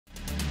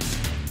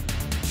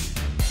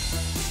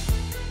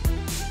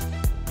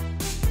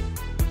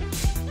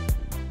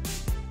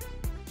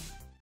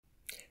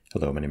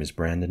Hello, my name is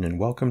Brandon, and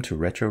welcome to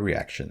Retro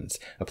Reactions,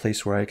 a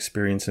place where I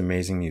experience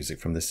amazing music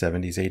from the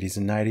 70s, 80s,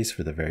 and 90s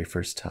for the very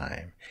first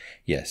time.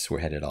 Yes, we're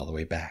headed all the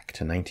way back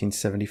to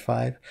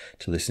 1975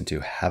 to listen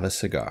to Have a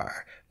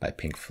Cigar by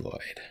Pink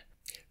Floyd.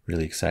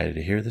 Really excited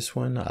to hear this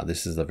one.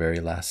 This is the very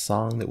last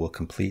song that will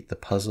complete the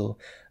puzzle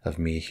of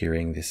me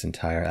hearing this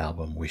entire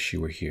album, Wish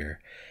You Were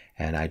Here.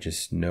 And I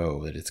just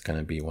know that it's going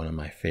to be one of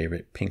my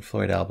favorite Pink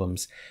Floyd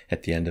albums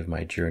at the end of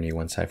my journey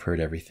once I've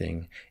heard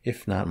everything,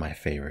 if not my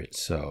favorite.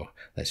 So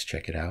let's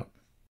check it out.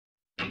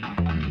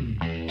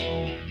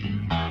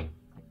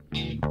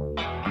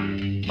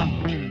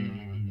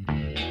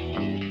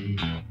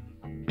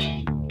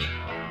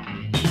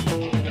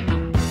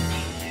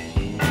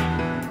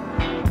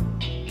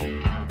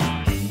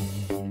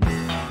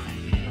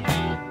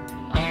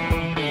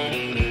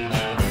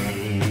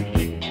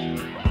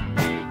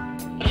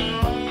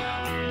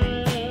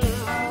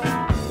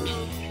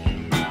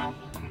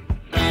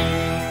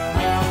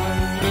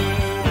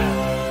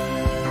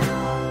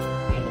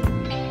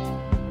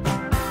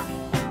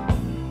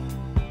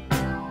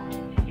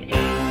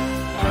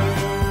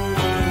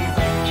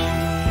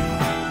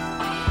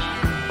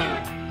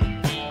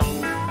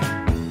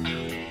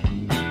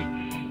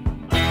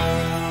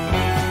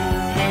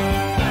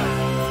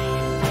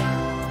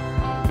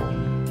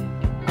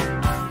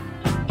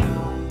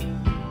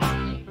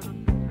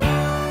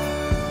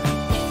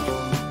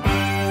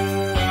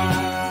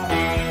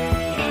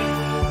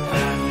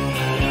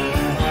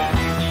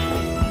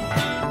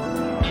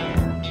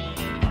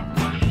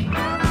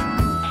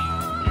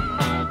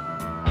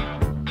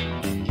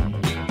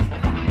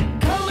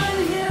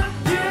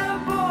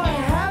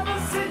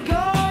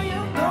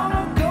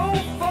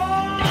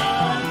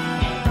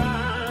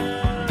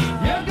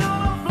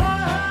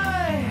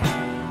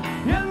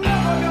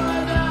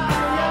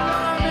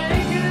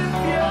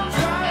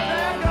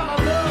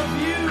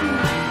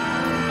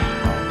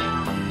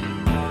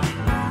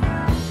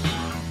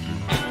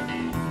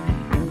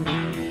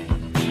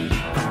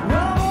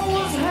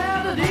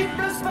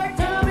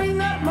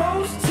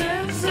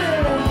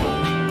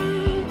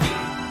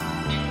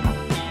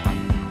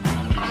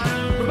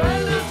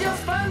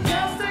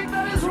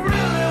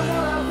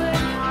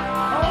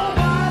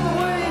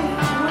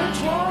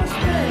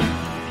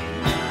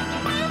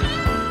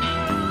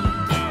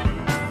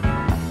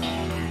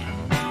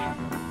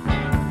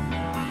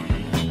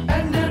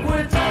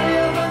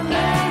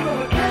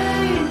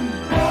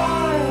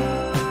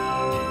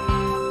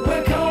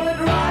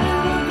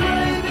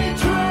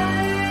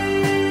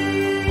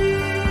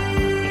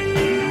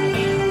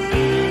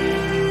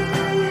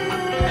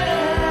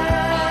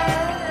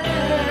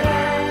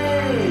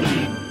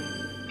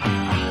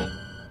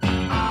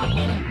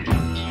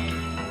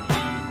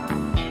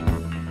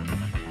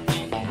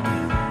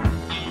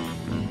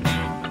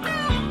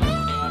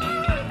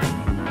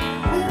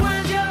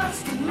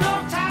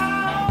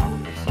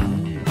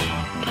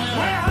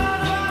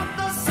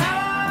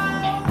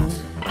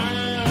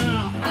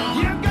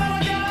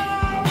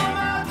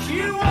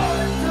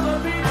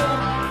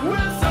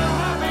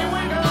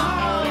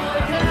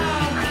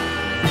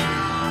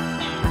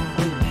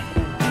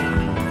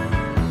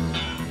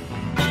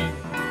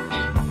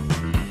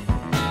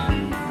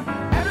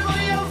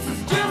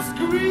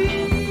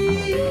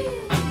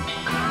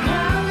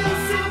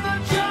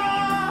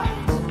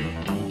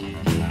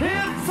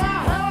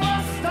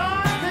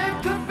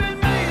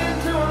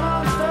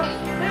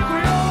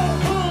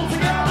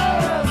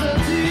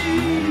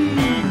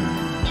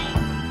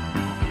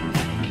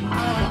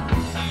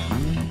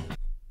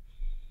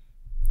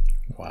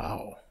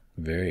 Wow,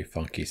 very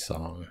funky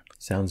song.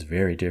 Sounds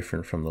very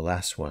different from the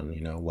last one,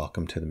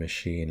 Welcome to the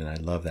Machine, and I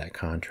love that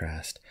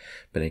contrast.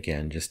 But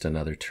again, just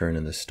another turn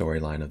in the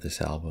storyline of this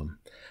album.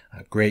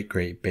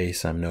 Great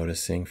bass I'm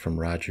noticing from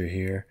Roger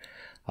here.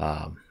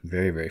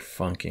 Very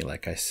funky,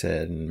 like I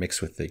said, and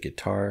mixed with the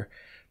guitar.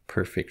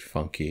 Perfect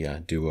funky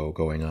duo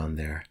going on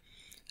there.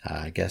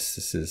 I guess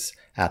this is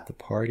at the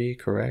party,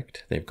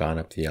 correct? They've gone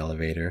up the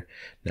elevator.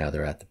 Now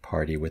they're at the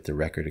party with the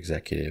record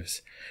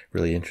executives.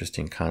 Really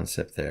interesting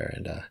concept there,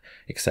 and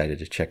excited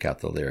to check out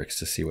the lyrics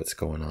to see what's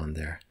going on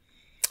there.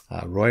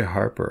 Roy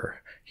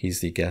Harper,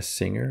 he's the guest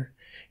singer.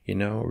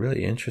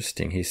 Really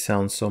interesting. He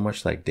sounds so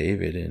much like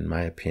David, in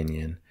my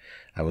opinion.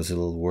 I was a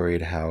little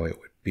worried how it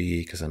would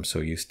be because I'm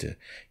so used to,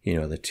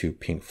 the two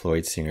Pink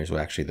Floyd singers,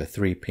 well, actually the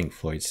three Pink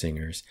Floyd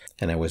singers,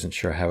 and I wasn't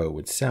sure how it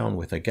would sound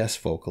with a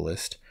guest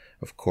vocalist.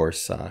 Of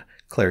course,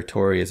 Claire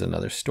Torrey is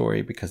another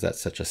story because that's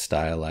such a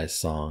stylized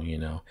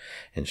song,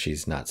 and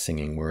she's not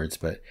singing words.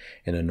 But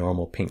in a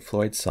normal Pink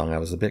Floyd song, I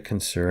was a bit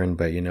concerned,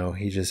 but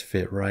he just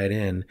fit right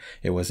in.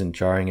 It wasn't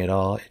jarring at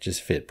all. It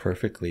just fit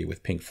perfectly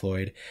with Pink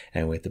Floyd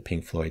and with the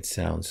Pink Floyd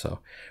sound. So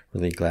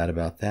really glad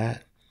about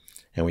that.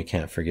 And we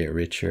can't forget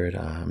Richard.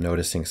 I'm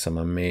noticing some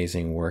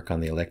amazing work on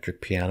the electric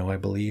piano, I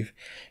believe,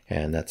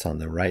 and that's on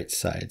the right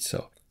side.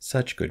 So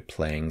such good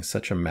playing,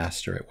 such a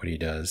master at what he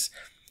does.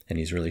 And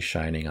he's really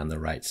shining on the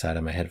right side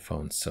of my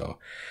headphones. So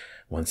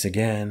once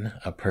again,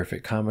 a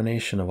perfect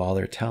combination of all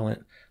their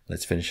talent.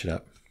 Let's finish it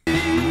up.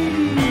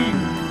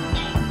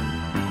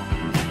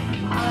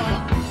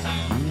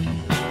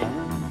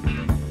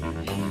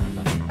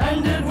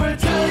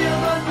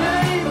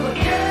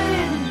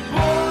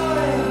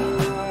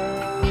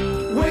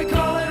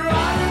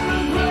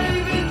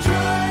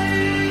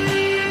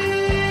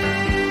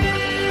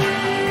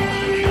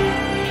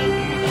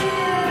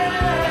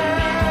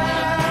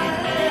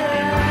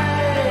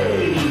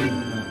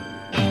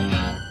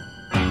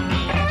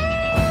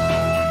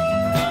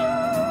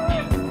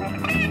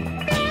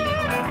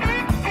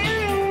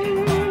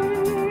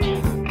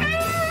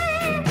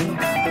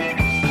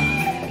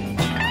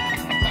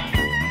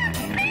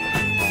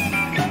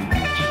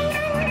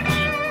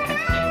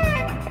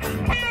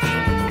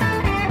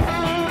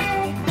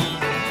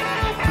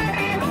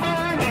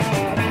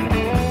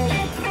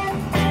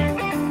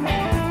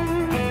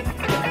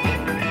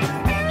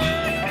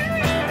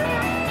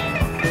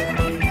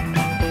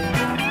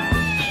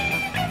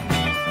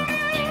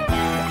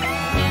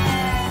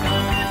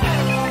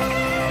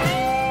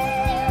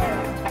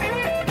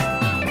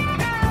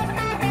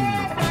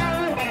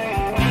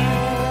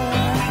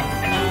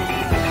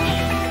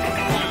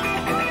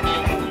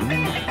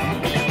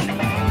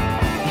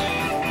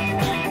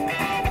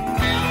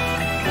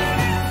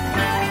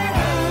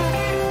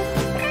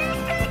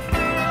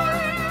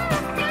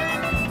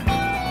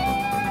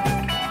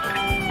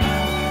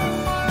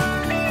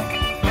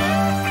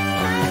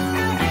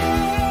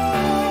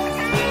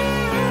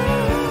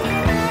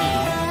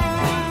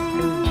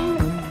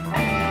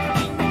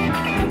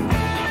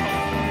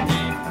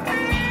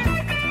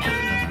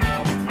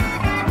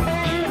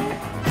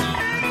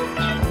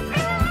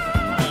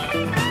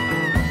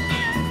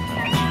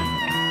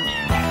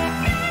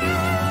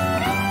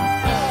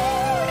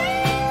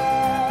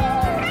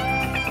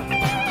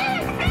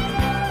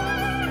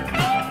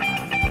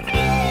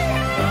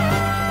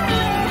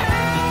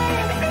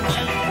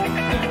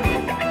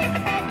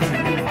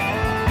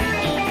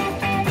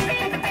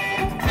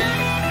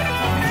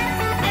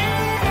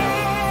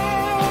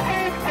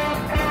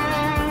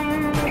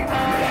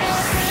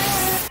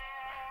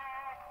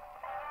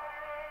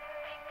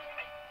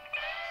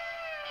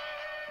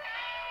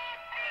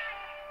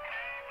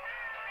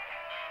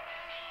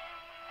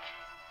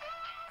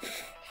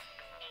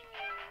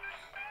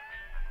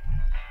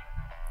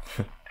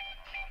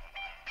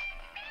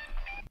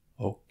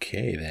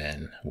 Okay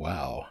then,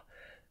 wow.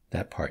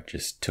 That part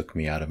just took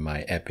me out of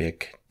my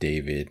epic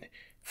David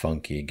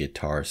funky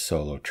guitar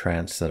solo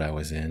trance that I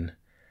was in.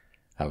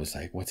 I was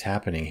like, what's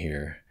happening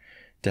here?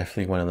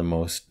 Definitely one of the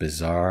most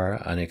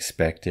bizarre,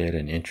 unexpected,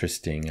 and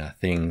interesting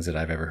things that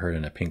I've ever heard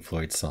in a Pink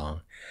Floyd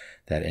song.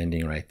 That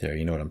ending right there,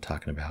 you know what I'm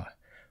talking about.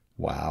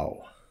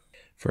 Wow.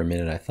 For a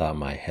minute, I thought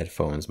my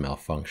headphones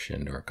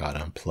malfunctioned or got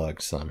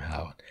unplugged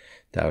somehow.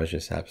 That was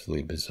just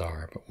absolutely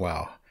bizarre. But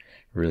wow,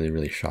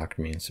 really shocked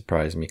me and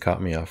surprised me,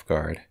 caught me off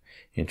guard.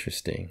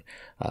 Interesting.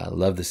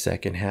 Love the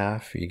second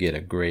half. You get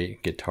a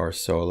great guitar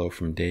solo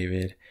from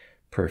David.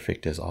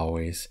 Perfect as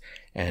always.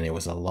 And it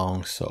was a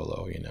long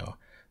solo, you know.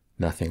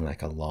 Nothing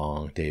like a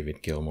long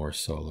David Gilmour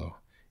solo.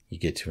 You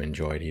get to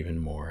enjoy it even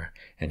more,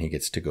 and he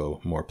gets to go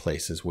more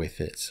places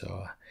with it.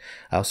 So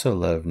I also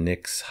love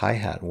Nick's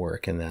hi-hat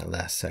work in that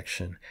last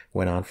section.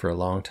 Went on for a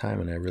long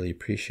time, and I really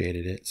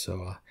appreciated it.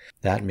 So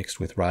that mixed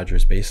with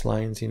Roger's bass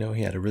lines, you know,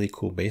 he had a really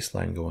cool bass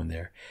line going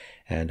there,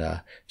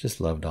 and just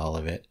loved all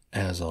of it,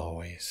 as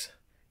always.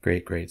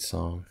 Great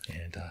song,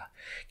 and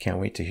can't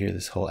wait to hear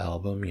this whole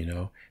album, you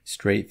know,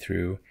 straight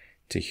through,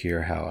 to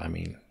hear how, I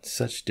mean,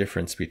 such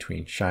difference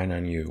between Shine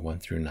On You 1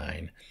 through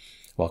 9,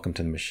 Welcome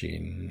to the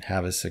Machine,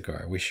 Have a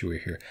Cigar, Wish You Were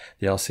Here.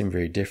 They all seem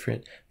very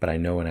different, but I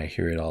know when I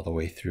hear it all the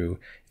way through,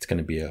 it's going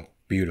to be a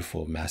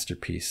beautiful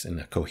masterpiece and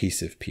a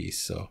cohesive piece.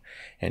 So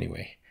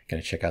anyway,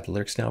 going to check out the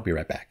lyrics now. I'll be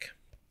right back.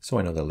 So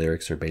I know the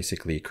lyrics are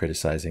basically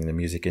criticizing the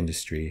music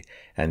industry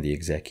and the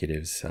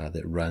executives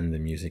that run the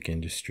music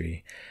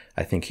industry.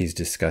 I think he's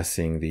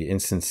discussing the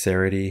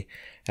insincerity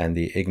and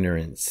the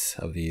ignorance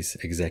of these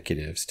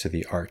executives to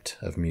the art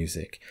of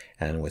music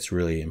and what's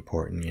really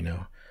important, you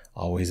know.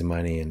 Always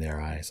money in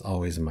their eyes,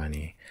 always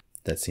money.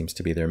 That seems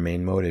to be their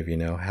main motive, you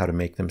know, how to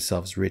make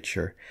themselves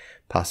richer,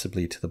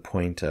 possibly to the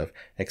point of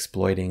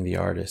exploiting the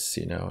artists,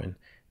 you know, and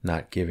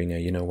not giving a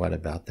you know what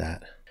about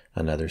that.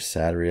 Another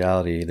sad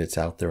reality that's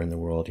out there in the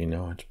world, you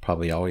know. It's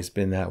probably always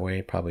been that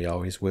way, probably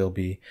always will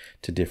be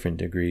to different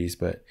degrees,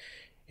 but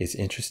it's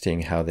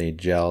interesting how they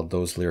gelled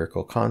those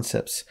lyrical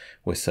concepts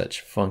with such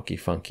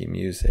funky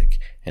music.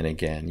 And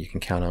again, you can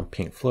count on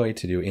Pink Floyd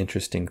to do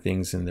interesting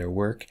things in their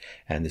work,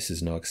 and this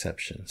is no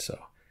exception. So,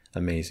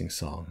 amazing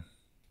song.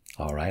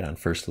 All right, on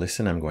first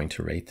listen, I'm going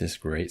to rate this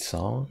great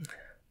song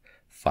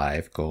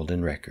 5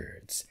 golden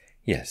records.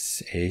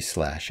 Yes, A/A+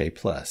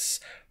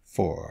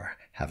 for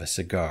Have a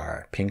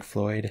Cigar, Pink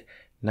Floyd,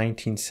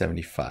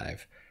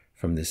 1975,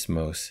 from this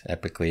most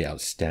epically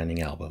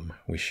outstanding album,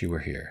 Wish You Were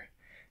Here.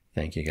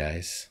 Thank you,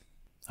 guys.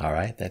 All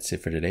right, that's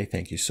it for today.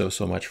 Thank you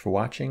so much for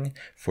watching.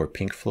 For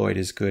Pink Floyd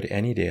is good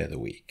any day of the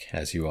week,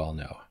 as you all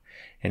know.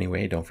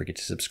 Anyway, don't forget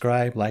to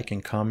subscribe, like,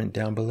 and comment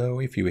down below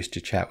if you wish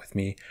to chat with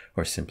me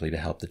or simply to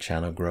help the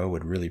channel grow.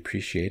 Would really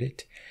appreciate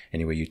it.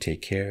 Anyway, you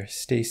take care,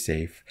 stay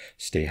safe,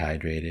 stay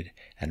hydrated,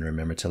 and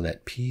remember to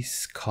let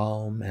peace,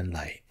 calm, and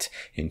light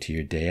into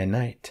your day and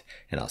night.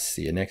 And I'll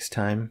see you next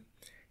time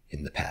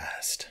in the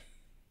past.